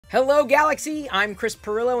Hello, Galaxy! I'm Chris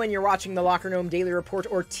Pirillo, and you're watching the Locker Gnome Daily Report,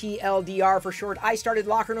 or TLDR for short. I started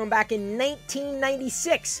Locker Gnome back in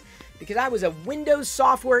 1996 because I was a Windows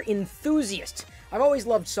software enthusiast. I've always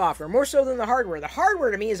loved software, more so than the hardware. The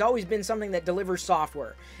hardware to me has always been something that delivers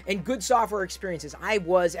software and good software experiences. I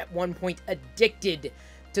was, at one point, addicted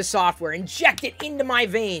to software, injected into my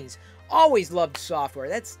veins. Always loved software.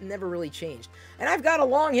 That's never really changed. And I've got a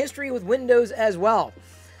long history with Windows as well.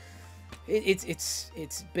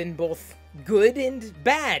 It's been both good and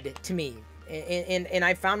bad to me, and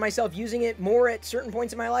I found myself using it more at certain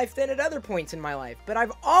points in my life than at other points in my life. But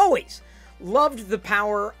I've always loved the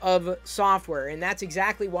power of software, and that's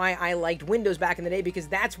exactly why I liked Windows back in the day, because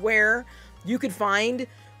that's where you could find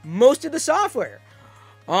most of the software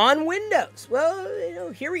on Windows. Well, you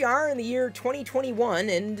know, here we are in the year 2021,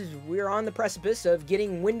 and we're on the precipice of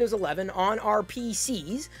getting Windows 11 on our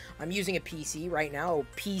PCs. I'm using a PC right now, a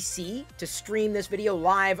PC, to stream this video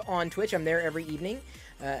live on Twitch. I'm there every evening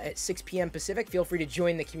at 6 p.m. Pacific. Feel free to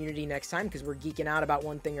join the community next time, because we're geeking out about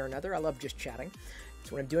one thing or another. I love just chatting.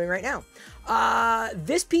 That's what I'm doing right now.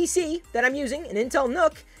 This PC that I'm using, an Intel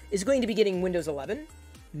Nook, is going to be getting Windows 11.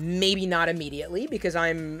 Maybe not immediately, because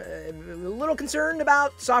I'm a little concerned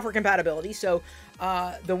about software compatibility. So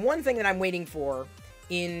the one thing that I'm waiting for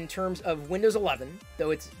in terms of Windows 11,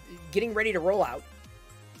 though it's getting ready to roll out,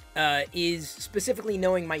 is specifically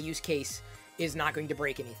knowing my use case is not going to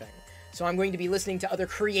break anything. So I'm going to be listening to other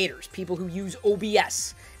creators, people who use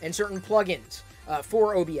OBS and certain plugins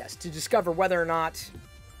for OBS, to discover whether or not...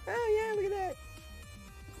 Oh yeah, look at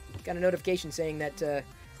that. Got a notification saying that...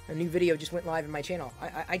 a new video just went live in my channel.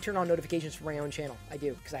 I turn on notifications for my own channel. I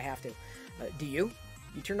do, because I have to. Do you?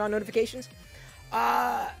 You turn on notifications?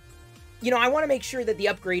 You know, I want to make sure that the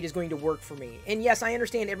upgrade is going to work for me. And yes, I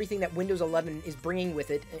understand everything that Windows 11 is bringing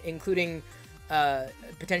with it, including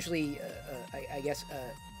potentially, I guess,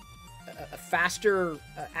 a faster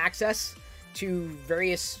access to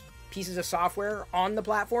various pieces of software on the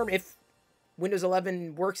platform, if Windows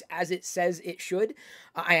 11 works as it says it should.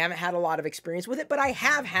 I haven't had a lot of experience with it, but I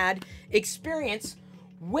have had experience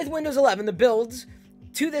with Windows 11, the builds.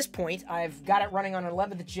 To this point, I've got it running on an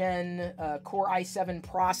 11th gen Core i7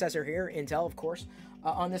 processor here, Intel, of course,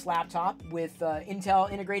 on this laptop with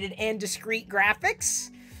Intel integrated and discrete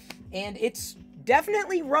graphics. And it's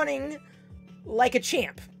definitely running like a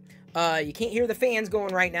champ. You can't hear the fans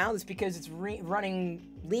going right now. That's because it's running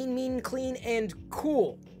lean, mean, clean, and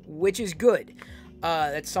cool, which is good.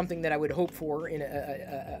 That's something that I would hope for in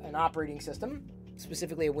an operating system,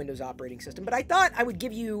 specifically a Windows operating system. But I thought I would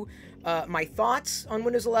give you my thoughts on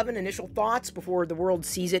Windows 11, initial thoughts before the world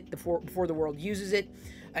sees it, before the world uses it.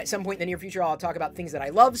 At some point in the near future, I'll talk about things that I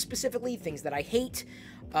love specifically, things that I hate,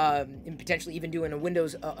 and potentially even doing a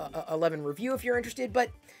Windows 11 review if you're interested.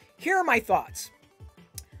 But here are my thoughts.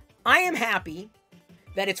 I am happy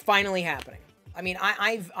that it's finally happening. I mean,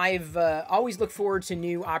 I've always looked forward to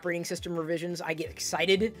new operating system revisions. I get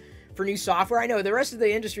excited for new software. I know the rest of the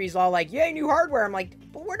industry is all like, yay, new hardware. I'm like,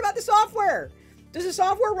 but what about the software? Does the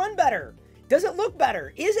software run better? Does it look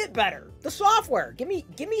better? Is it better? The software. Give me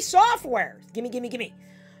software. Gimme.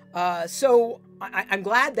 So I'm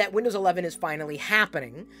glad that Windows 11 is finally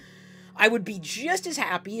happening. I would be just as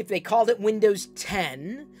happy if they called it Windows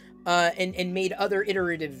 10 and made other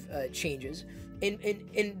iterative changes. And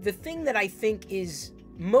the thing that I think is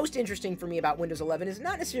most interesting for me about Windows 11 is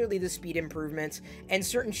not necessarily the speed improvements and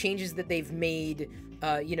certain changes that they've made,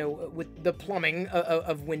 you know, with the plumbing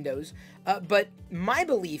of Windows. But my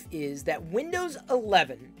belief is that Windows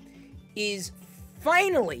 11 is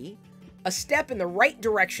finally a step in the right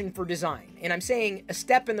direction for design. And I'm saying a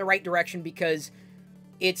step in the right direction because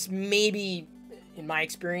it's maybe, in my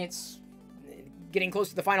experience, getting close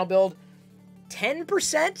to the final build,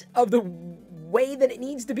 10% of the way that it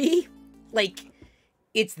needs to be. Like,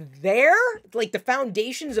 it's there. Like, the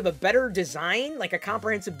foundations of a better design, like a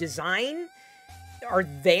comprehensive design, are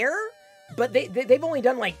there, but they've only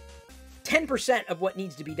done like 10% of what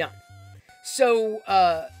needs to be done. So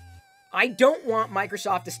I don't want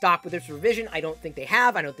Microsoft to stop with this revision. I don't think they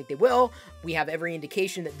have. I don't think they will. We have every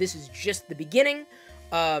indication that this is just the beginning.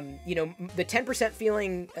 You know, the 10%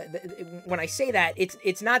 feeling, when I say that,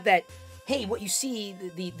 it's not that, hey, what you see,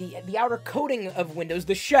 the outer coating of Windows,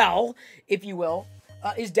 the shell, if you will,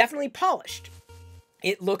 is definitely polished.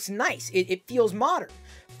 It looks nice. It feels modern.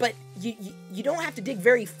 But you don't have to dig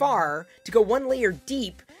very far to go one layer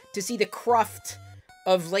deep to see the cruft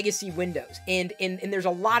of legacy Windows. And there's a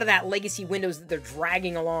lot of that legacy Windows that they're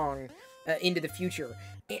dragging along into the future.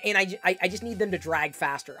 And I just need them to drag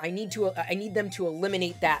faster. I need them to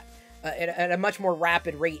eliminate that at a much more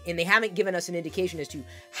rapid rate. And they haven't given us an indication as to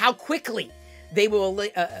how quickly they will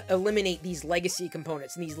eliminate these legacy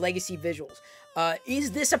components and these legacy visuals.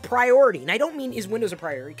 Is this a priority? And I don't mean is Windows a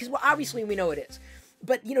priority, because well, obviously we know it is.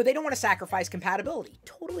 But, you know, they don't want to sacrifice compatibility.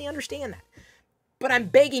 Totally understand that. But I'm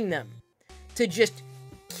begging them to just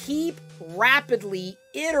keep rapidly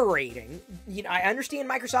iterating. You know, I understand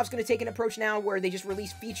Microsoft's going to take an approach now where they just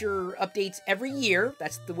release feature updates every year.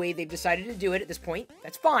 That's the way they've decided to do it at this point.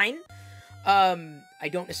 That's fine. I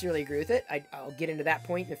don't necessarily agree with it. I'll get into that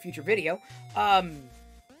point in a future video.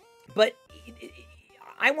 But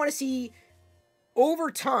I want to see over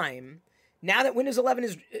time, now that Windows 11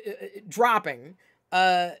 is dropping,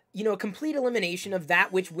 you know, a complete elimination of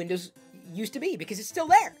that which Windows used to be, because it's still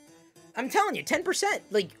there. I'm telling you, 10%.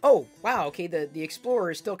 Like, oh, wow, okay, the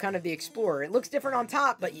Explorer is still kind of the Explorer. It looks different on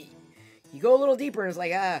top, but you go a little deeper and it's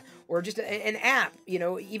like, or just an app, you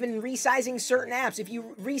know, even resizing certain apps. If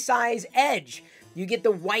you resize Edge, you get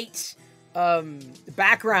the white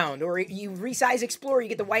background, or you resize Explorer, you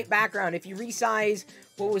get the white background. If you resize,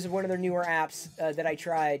 what was one of their newer apps that I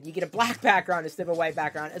tried, you get a black background instead of a white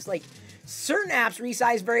background. It's like certain apps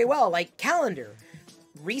resize very well, like Calendar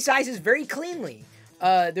resizes very cleanly.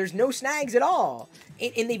 There's no snags at all,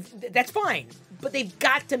 and that's fine. But they've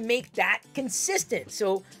got to make that consistent.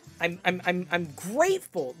 So I'm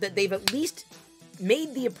grateful that they've at least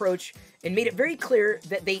made the approach and made it very clear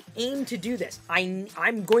that they aim to do this.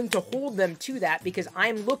 I'm going to hold them to that, because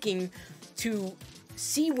I'm looking to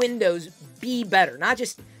see Windows be better, not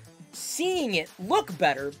just seeing it look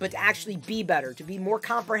better, but to actually be better, to be more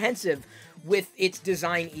comprehensive with its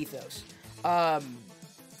design ethos.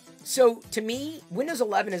 So, to me, Windows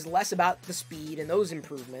 11 is less about the speed and those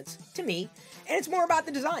improvements, to me, and it's more about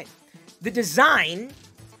the design. The design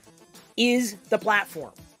is the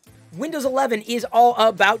platform. Windows 11 is all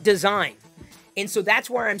about design. And so that's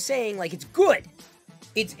where I'm saying, like, it's good.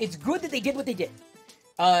 It's good that they did what they did.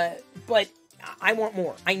 But I want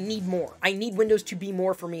more. I need more. I need Windows to be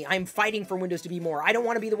more for me. I'm fighting for Windows to be more. I don't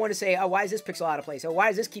want to be the one to say, oh, why is this pixel out of place? Oh, why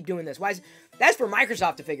does this keep doing this? That's for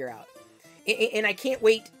Microsoft to figure out. And I can't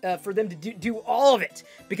wait for them to do all of it.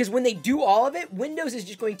 Because when they do all of it, Windows is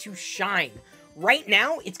just going to shine. Right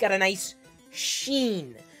now, it's got a nice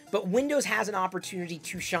sheen. But Windows has an opportunity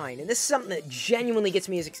to shine. And this is something that genuinely gets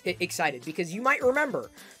me excited. Because you might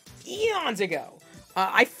remember, eons ago,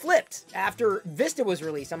 I flipped after Vista was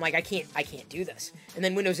released. I'm like, I can't do this. And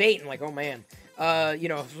then Windows 8, I'm like, oh man. You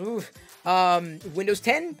know, Windows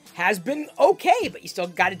 10 has been okay, but you still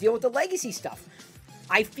got to deal with the legacy stuff.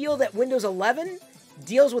 I feel that Windows 11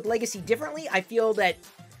 deals with legacy differently. I feel that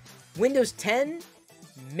Windows 10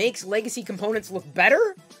 makes legacy components look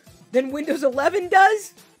better than Windows 11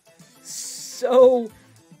 does. So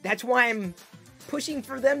that's why I'm pushing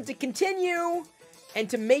for them to continue and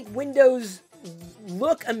to make Windows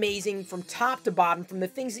look amazing from top to bottom, from the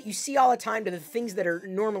things that you see all the time to the things that are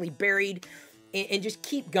normally buried, and just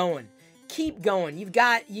keep going. Keep going. You've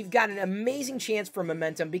got an amazing chance for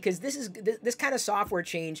momentum, because this kind of software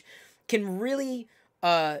change can really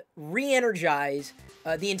re-energize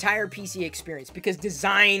the entire PC experience, because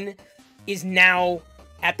design is now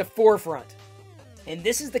at the forefront. And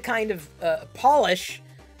this is the kind of polish,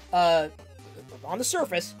 on the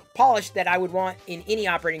surface, polish that I would want in any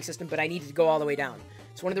operating system, but I needed to go all the way down.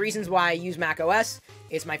 It's one of the reasons why I use Mac OS.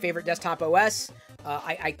 It's my favorite desktop OS.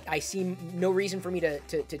 I see no reason for me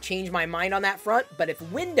to change my mind on that front, but if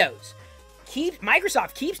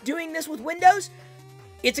Microsoft keeps doing this with Windows,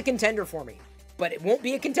 it's a contender for me. But it won't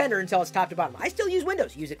be a contender until it's top to bottom. I still use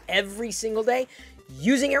Windows, use it every single day,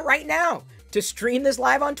 using it right now to stream this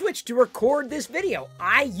live on Twitch, to record this video.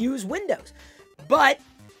 I use Windows, but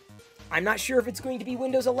I'm not sure if it's going to be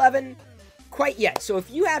Windows 11 quite yet. So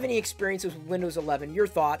if you have any experiences with Windows 11, your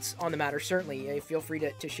thoughts on the matter, certainly feel free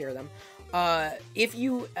to share them. If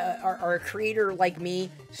you are a creator like me,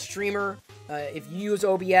 streamer, if you use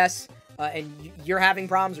OBS and you're having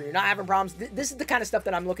problems or you're not having problems, this is the kind of stuff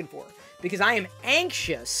that I'm looking for, because I am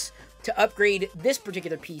anxious to upgrade this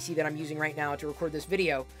particular PC that I'm using right now to record this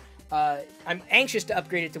video. I'm anxious to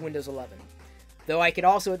upgrade it to Windows 11, though I could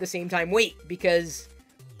also at the same time wait, because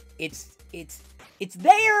it's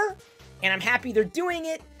there, and I'm happy they're doing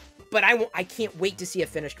it, but I can't wait to see a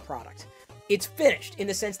finished product. It's finished in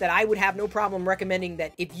the sense that I would have no problem recommending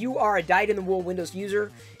that if you are a dyed-in-the-wool Windows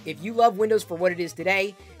user, if you love Windows for what it is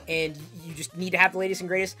today, and you just need to have the latest and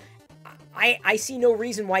greatest, I see no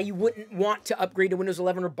reason why you wouldn't want to upgrade to Windows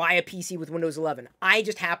 11 or buy a PC with Windows 11. I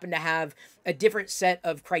just happen to have a different set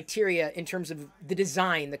of criteria in terms of the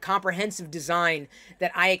design, the comprehensive design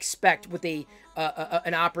that I expect with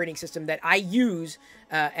an operating system that I use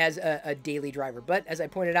as a daily driver. But as I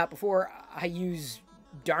pointed out before, I use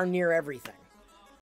darn near everything.